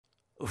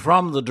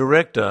From the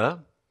Director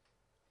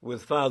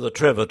with Father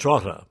Trevor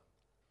Trotter.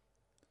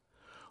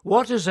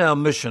 What is our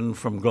mission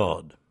from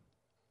God?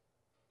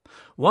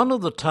 One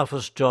of the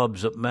toughest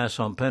jobs at Mass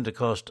on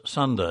Pentecost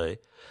Sunday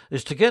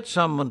is to get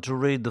someone to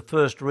read the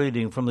first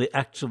reading from the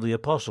Acts of the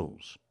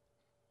Apostles.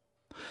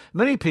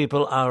 Many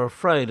people are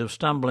afraid of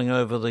stumbling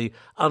over the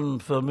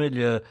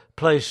unfamiliar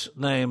place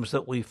names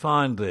that we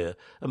find there,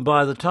 and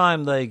by the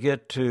time they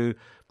get to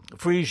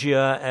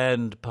Phrygia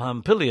and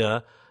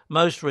Pamphylia,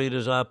 most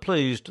readers are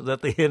pleased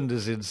that the end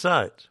is in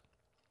sight.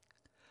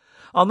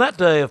 On that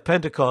day of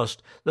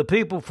Pentecost, the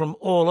people from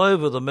all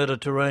over the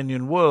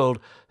Mediterranean world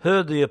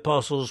heard the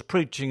apostles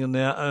preaching in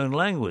their own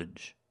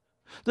language.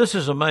 This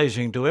is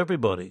amazing to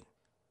everybody.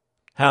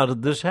 How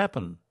did this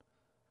happen?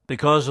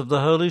 Because of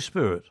the Holy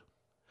Spirit.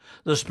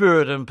 The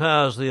Spirit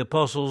empowers the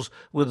apostles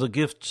with the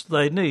gifts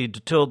they need to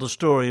tell the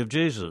story of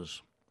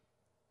Jesus.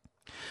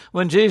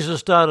 When Jesus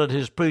started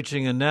his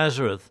preaching in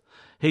Nazareth,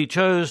 he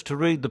chose to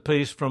read the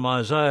piece from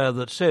Isaiah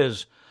that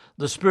says,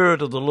 "The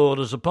Spirit of the Lord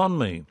is upon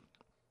me."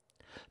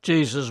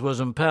 Jesus was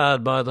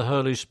empowered by the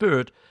Holy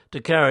Spirit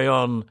to carry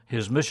on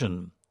his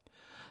mission.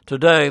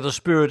 Today, the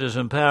Spirit is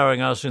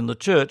empowering us in the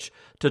church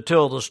to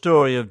tell the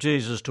story of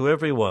Jesus to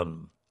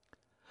everyone.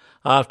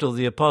 After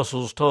the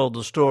apostles told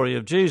the story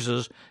of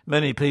Jesus,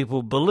 many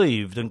people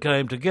believed and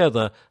came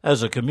together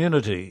as a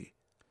community.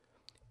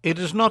 It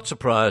is not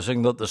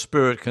surprising that the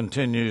Spirit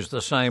continues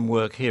the same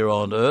work here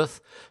on earth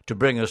to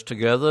bring us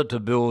together to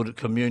build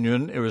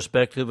communion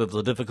irrespective of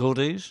the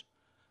difficulties.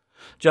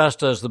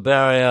 Just as the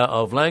barrier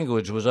of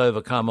language was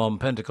overcome on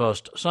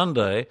Pentecost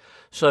Sunday,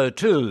 so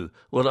too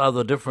will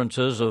other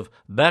differences of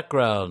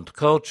background,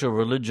 culture,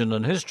 religion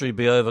and history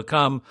be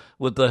overcome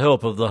with the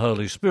help of the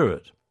Holy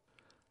Spirit.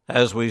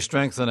 As we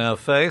strengthen our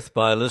faith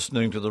by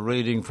listening to the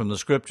reading from the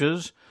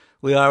Scriptures,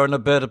 we are in a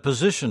better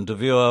position to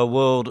view our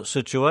world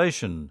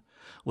situation.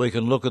 We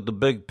can look at the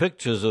big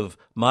pictures of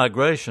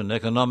migration,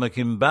 economic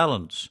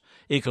imbalance,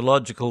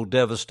 ecological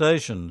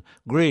devastation,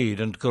 greed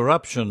and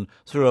corruption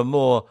through a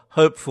more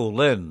hopeful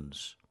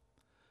lens.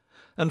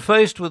 And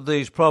faced with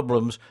these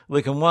problems,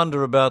 we can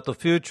wonder about the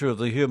future of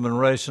the human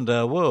race and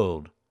our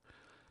world.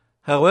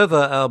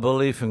 However, our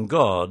belief in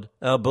God,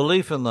 our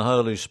belief in the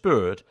Holy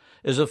Spirit,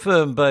 is a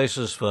firm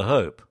basis for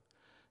hope.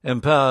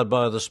 Empowered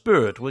by the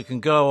Spirit, we can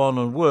go on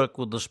and work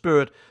with the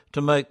Spirit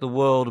to make the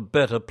world a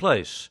better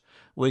place.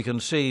 We can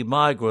see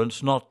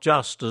migrants not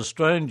just as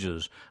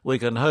strangers. We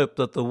can hope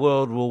that the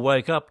world will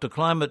wake up to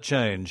climate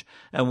change,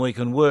 and we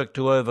can work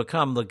to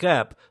overcome the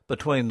gap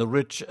between the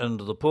rich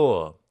and the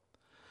poor.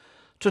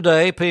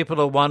 Today,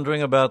 people are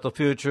wondering about the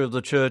future of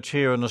the church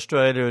here in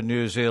Australia and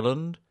New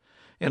Zealand.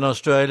 In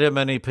Australia,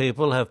 many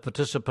people have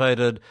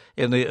participated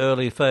in the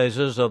early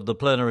phases of the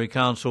plenary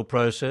council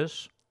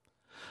process.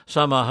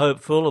 Some are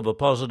hopeful of a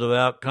positive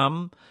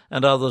outcome,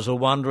 and others are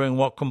wondering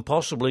what can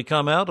possibly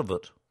come out of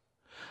it.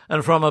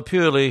 And from a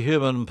purely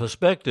human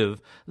perspective,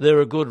 there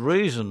are good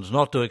reasons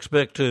not to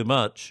expect too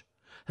much.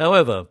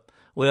 However,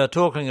 we are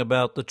talking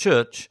about the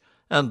Church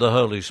and the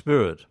Holy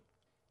Spirit.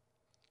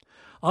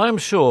 I am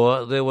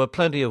sure there were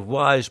plenty of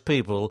wise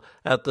people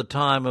at the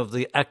time of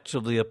the Acts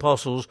of the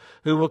Apostles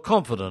who were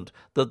confident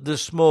that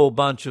this small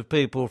bunch of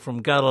people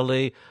from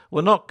Galilee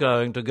were not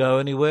going to go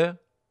anywhere.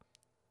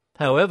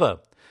 However,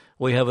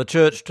 we have a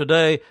church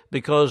today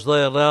because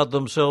they allowed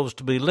themselves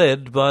to be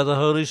led by the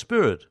Holy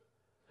Spirit.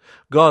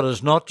 God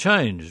has not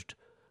changed.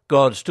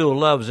 God still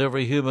loves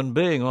every human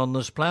being on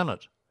this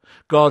planet.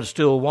 God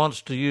still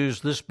wants to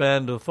use this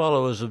band of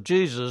followers of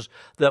Jesus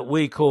that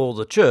we call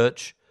the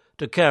church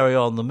to carry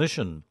on the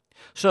mission.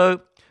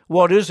 So,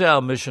 what is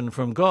our mission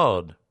from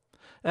God?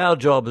 Our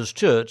job as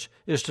church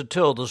is to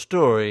tell the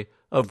story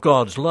of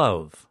God's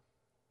love.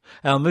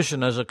 Our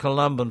mission as a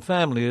Columban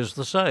family is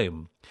the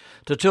same,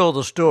 to tell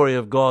the story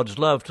of God's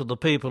love to the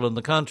people in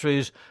the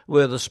countries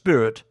where the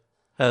Spirit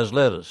has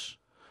led us.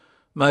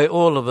 May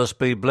all of us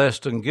be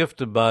blessed and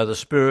gifted by the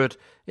Spirit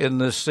in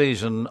this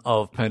season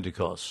of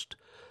Pentecost.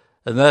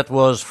 And that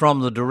was from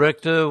the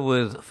Director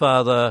with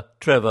Father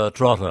Trevor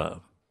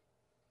Trotter.